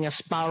for giving us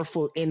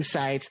powerful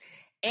insights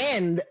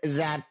and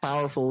that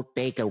powerful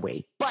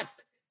takeaway. But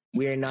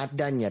we're not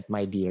done yet,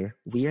 my dear.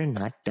 We are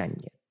not done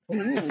yet.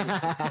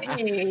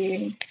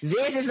 Hey.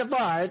 This is the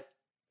part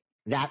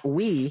that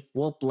we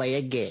will play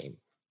a game.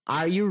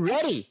 Are you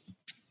ready?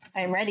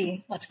 I'm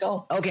ready. Let's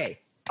go. Okay.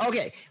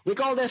 We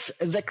call this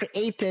the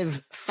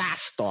creative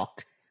fast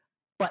talk,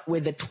 but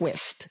with a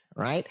twist,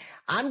 right?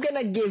 I'm going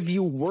to give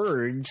you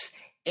words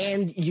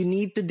and you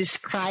need to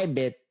describe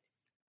it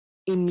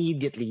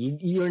immediately.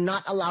 You're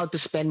not allowed to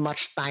spend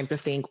much time to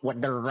think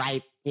what the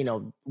right,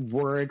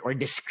 word or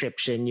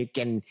description you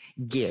can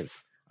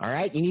give. All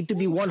right? You need to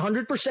be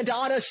 100%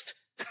 honest.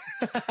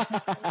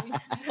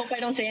 I hope I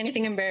don't say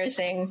anything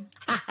embarrassing.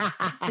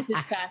 This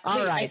is fast.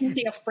 All right. I can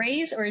say a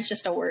phrase or it's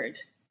just a word?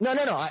 No.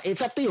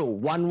 It's up to you.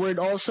 One word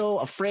also,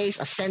 a phrase,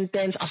 a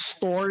sentence, a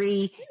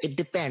story. It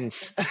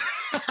depends.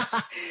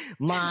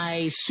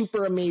 My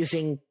super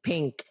amazing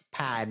pink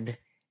pad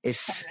is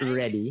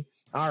ready.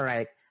 All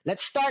right.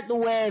 Let's start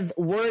with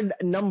word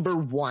number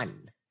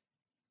 1.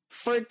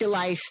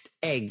 Fertilized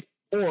egg,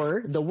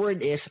 or the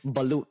word is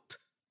balut.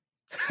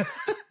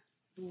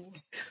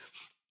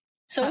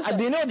 So.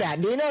 Do you know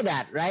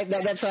that? Right?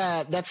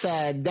 That's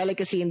a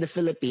delicacy in the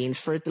Philippines,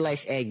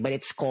 fertilized egg, but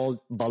it's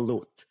called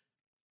balut.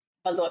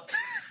 Balut.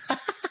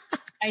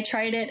 I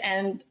tried it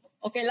and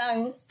okay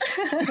lang.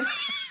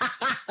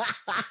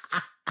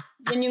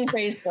 Yun yung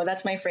phrase ko.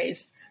 That's my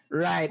phrase.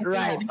 Right.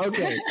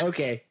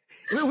 Okay.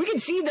 We can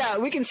see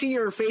that. We can see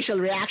your facial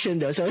reaction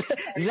though. So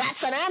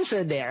that's an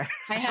answer there.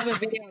 I have a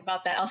video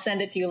about that. I'll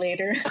send it to you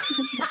later.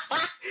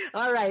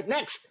 All right.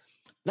 Next.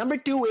 Number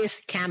 2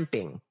 is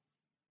camping.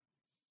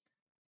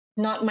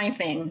 Not my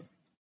thing.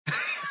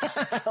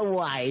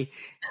 Why?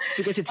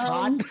 Because it's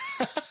hot?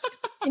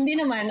 Hindi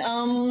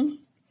naman.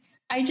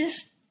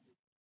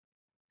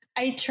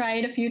 I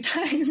tried a few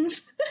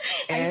times.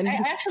 And I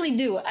actually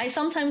do.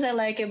 Sometimes I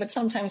like it, but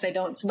sometimes I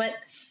don't. But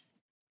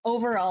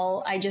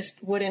overall, I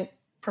just wouldn't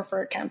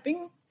prefer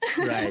camping.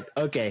 Right.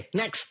 Okay.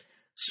 Next.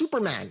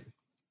 Superman.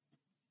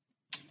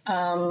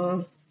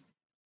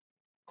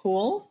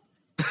 Cool.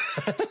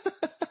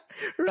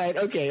 Right.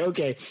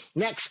 Okay.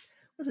 Next.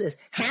 What's this?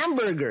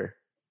 Hamburger.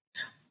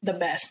 The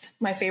best.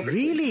 My favorite.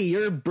 Really?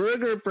 You're a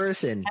burger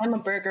person? I'm a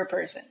burger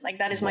person. Like,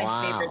 that is my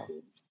favorite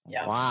food.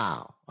 Yeah.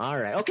 Wow. All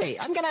right. Okay.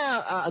 I'm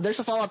gonna. There's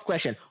a follow-up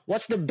question.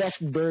 What's the best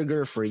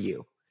burger for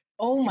you?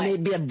 Oh my.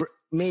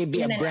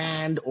 Maybe a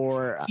brand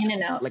or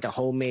In-N-Out. like a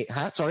homemade.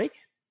 Huh? Sorry.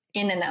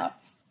 In-N-Out.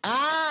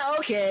 Ah,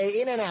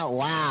 okay. In-N-Out.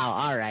 Wow.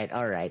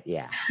 All right.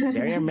 Yeah.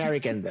 Very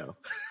American though.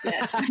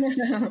 Yes.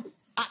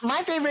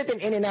 My favorite in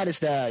In-N-Out is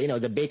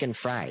the bacon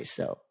fries.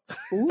 So.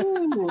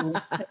 Ooh.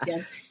 That's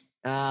good.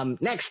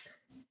 Next,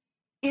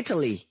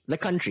 Italy, the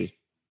country.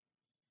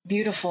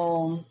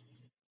 Beautiful.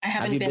 I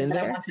haven't been but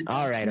there? I want to.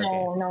 All right.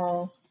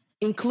 No.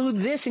 Include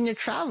this in your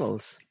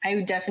travels. I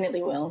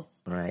definitely will.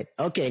 Right.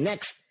 Okay.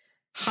 Next,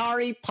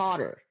 Harry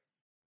Potter.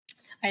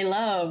 I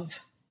love.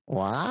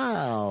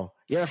 Wow.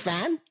 You're a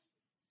fan?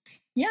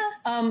 Yeah.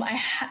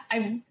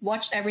 I've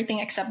watched everything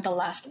except the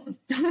last one.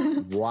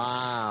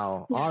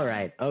 Wow. All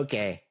right.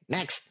 Okay.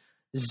 Next,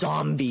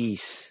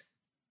 zombies.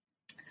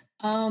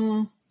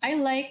 I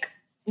like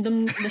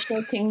the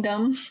show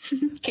Kingdom,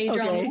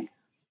 K-drama. Okay.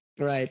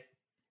 Right.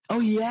 Oh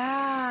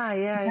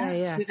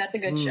yeah. Dude, that's a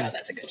good show.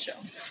 That's a good show.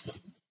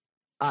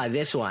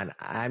 This one.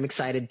 I'm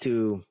excited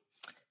to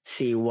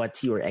see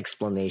what's your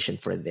explanation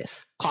for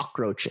this.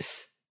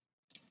 Cockroaches.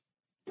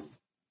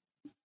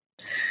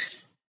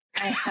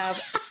 I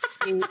have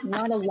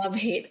not a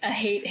love-hate, a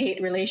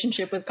hate-hate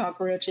relationship with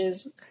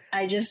cockroaches.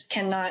 I just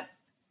cannot.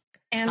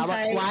 How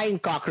about flying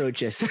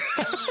cockroaches?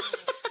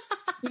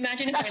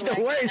 Imagine if That's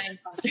the worst.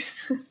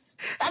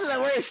 That's the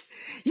worst.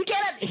 You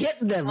cannot hit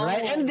them,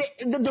 right? And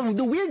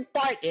the weird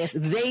part is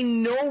they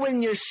know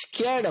when you're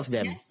scared of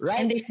them, right?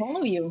 And they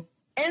follow you.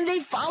 And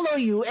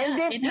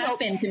then It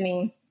happened to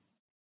me.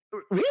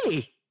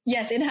 Really?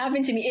 Yes, it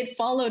happened to me. It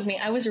followed me.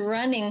 I was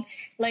running,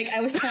 like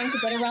I was trying to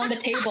get around the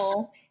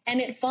table, and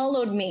it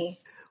followed me.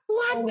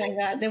 What? Oh my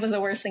god, that was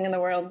the worst thing in the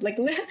world. Like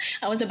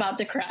I was about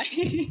to cry.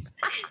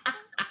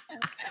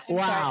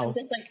 Wow. I'm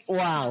just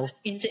wow.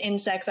 Into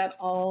insects at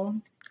all.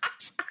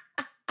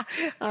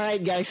 All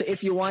right, guys. So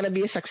if you want to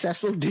be a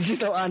successful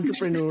digital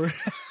entrepreneur,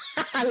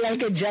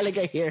 like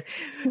Angelica here,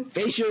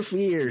 face your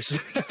fears.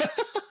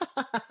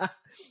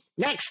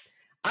 Next,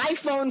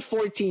 iPhone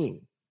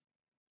 14.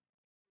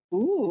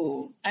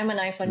 Ooh, I'm an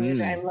iPhone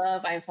user. I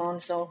love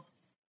iPhone. So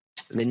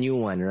the new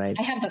one, right?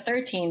 I have the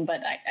 13,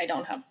 but I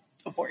don't have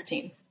the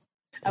 14.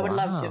 I would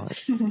love to.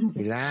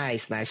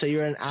 Nice. So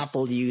you're an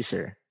Apple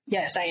user.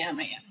 Yes, I am.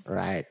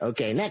 Right.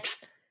 Okay.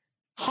 Next,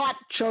 hot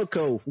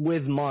choco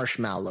with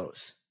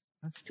marshmallows.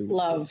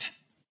 Love.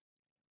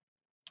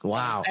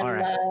 Wow. I All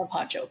right. love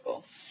hot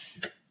choco.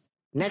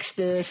 Next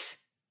is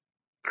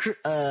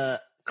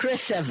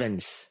Chris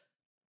Evans.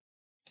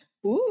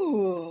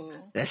 Ooh.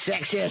 The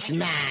sexiest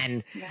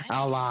man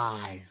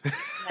alive.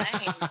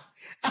 Nice.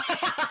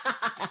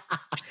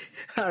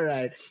 All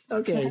right.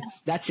 Okay.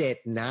 That's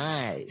it.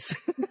 Nice.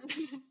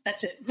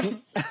 That's it.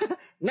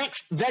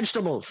 Next,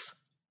 vegetables.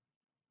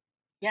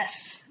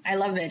 Yes, I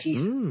love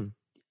veggies.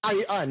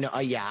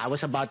 I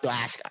was about to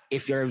ask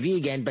if you're a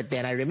vegan, but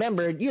then I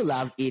remembered you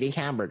love eating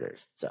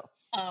hamburgers. So,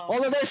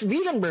 although there's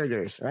vegan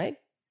burgers, right?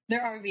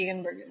 There are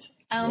vegan burgers.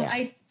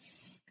 I'm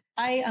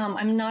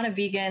not a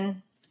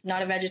vegan,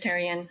 not a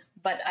vegetarian,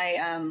 but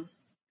I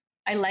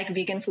like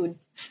vegan food.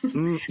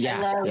 I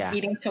love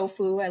eating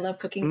tofu. I love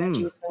cooking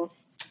veggies. So,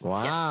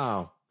 wow.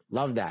 Yes.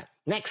 Love that.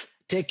 Next,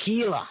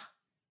 tequila.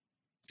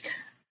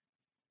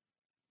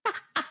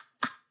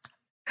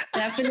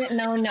 Definite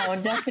no.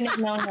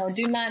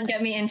 Do not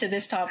get me into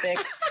this topic.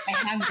 I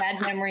have bad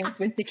memories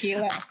with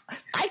tequila.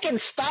 I can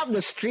stop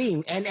the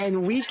stream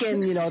and we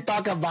can,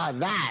 talk about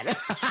that.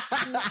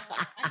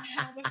 I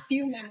have a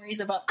few memories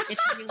about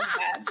it's really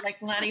bad,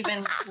 like not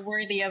even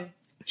worthy of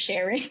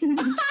sharing.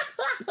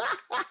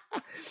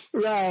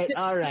 Right.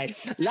 All right.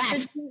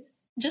 Last.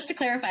 Just to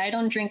clarify, I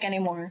don't drink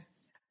anymore.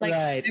 Like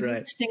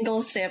every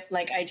single sip,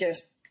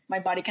 my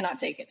body cannot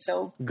take it.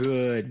 So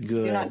good.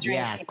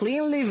 Yeah,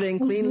 clean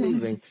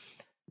living.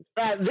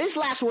 This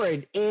last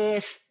word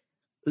is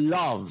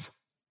love.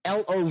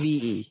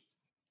 LOVE.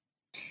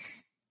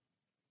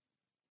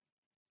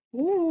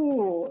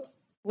 Ooh,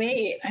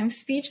 wait, I'm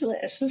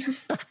speechless.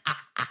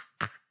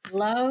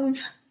 Love.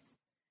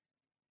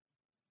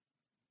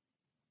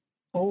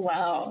 Oh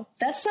wow,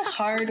 that's a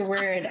hard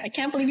word. I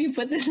can't believe you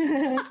put this.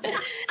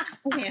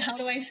 Okay, how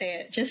do I say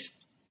it? Just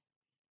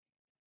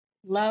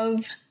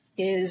love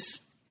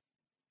is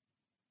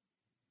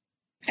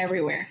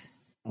everywhere.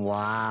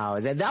 Wow,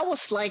 that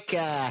was like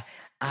a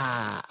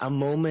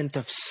moment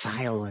of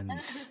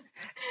silence,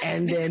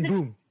 and then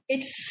boom.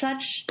 It's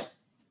such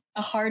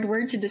a hard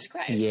word to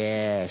describe.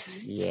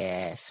 Yes.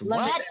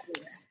 Love is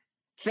everywhere.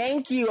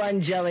 Thank you,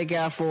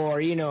 Angelica, for,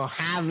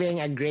 having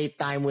a great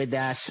time with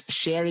us,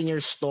 sharing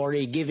your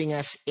story, giving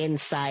us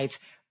insights,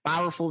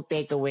 powerful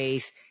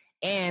takeaways,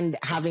 and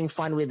having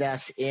fun with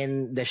us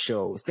in the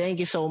show. Thank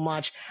you so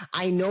much.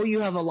 I know you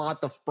have a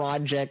lot of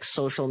projects,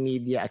 social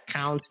media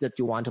accounts that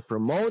you want to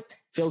promote.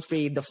 Feel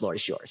free. The floor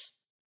is yours.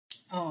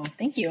 Oh,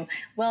 thank you.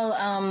 Well,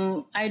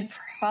 I'd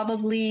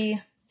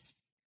probably...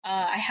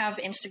 I have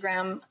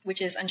Instagram,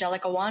 which is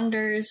Angelica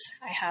Wanders.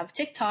 I have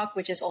TikTok,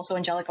 which is also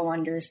Angelica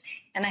Wanders.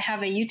 And I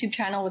have a YouTube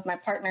channel with my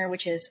partner,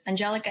 which is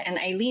Angelica and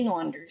Eileen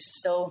Wanders.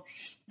 So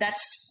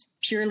that's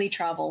purely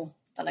travel.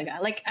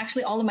 Like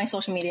actually all of my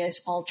social media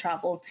is all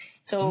travel.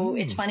 So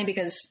it's funny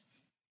because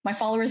my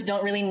followers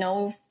don't really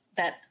know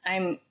that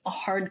I'm a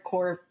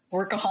hardcore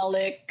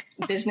workaholic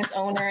business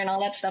owner and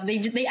all that stuff.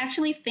 They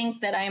actually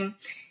think that I'm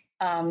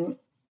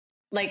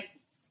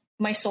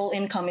my sole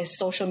income is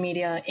social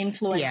media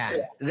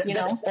influencer. Yeah,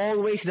 that's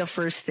always the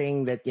first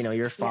thing that,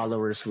 your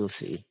followers will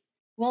see.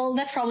 Well,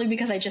 that's probably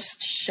because I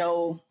just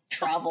show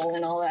travel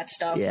and all that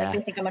stuff. Yeah. Like,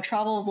 they think I'm a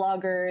travel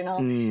vlogger and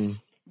all.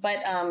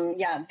 But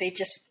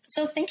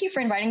so thank you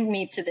for inviting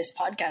me to this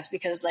podcast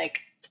because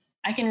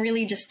I can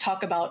really just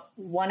talk about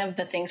one of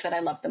the things that I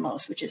love the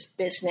most, which is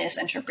business,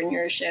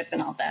 entrepreneurship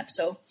and all that.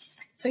 So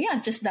yeah,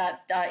 just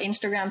that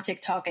Instagram,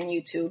 TikTok, and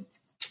YouTube.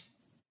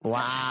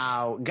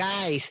 Wow.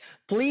 Guys,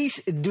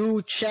 please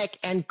do check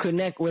and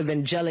connect with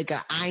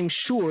Angelica. I'm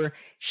sure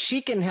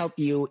she can help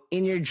you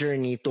in your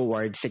journey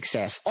towards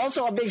success.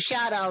 Also, a big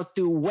shout out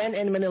to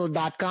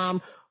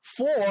wheninmanila.com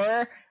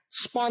for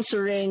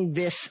sponsoring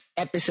this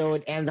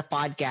episode and the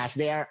podcast.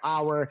 They are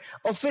our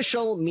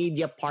official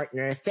media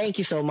partner. Thank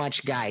you so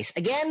much, guys.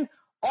 Again,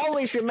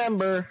 always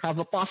remember, have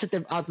a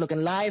positive outlook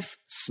in life,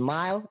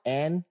 smile,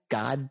 and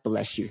God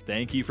bless you.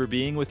 Thank you for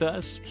being with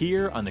us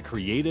here on the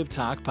Creative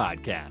Talk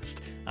Podcast.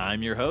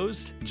 I'm your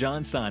host,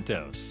 John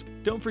Santos.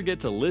 Don't forget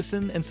to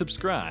listen and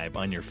subscribe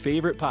on your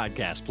favorite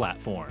podcast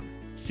platform.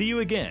 See you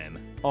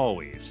again,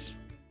 always.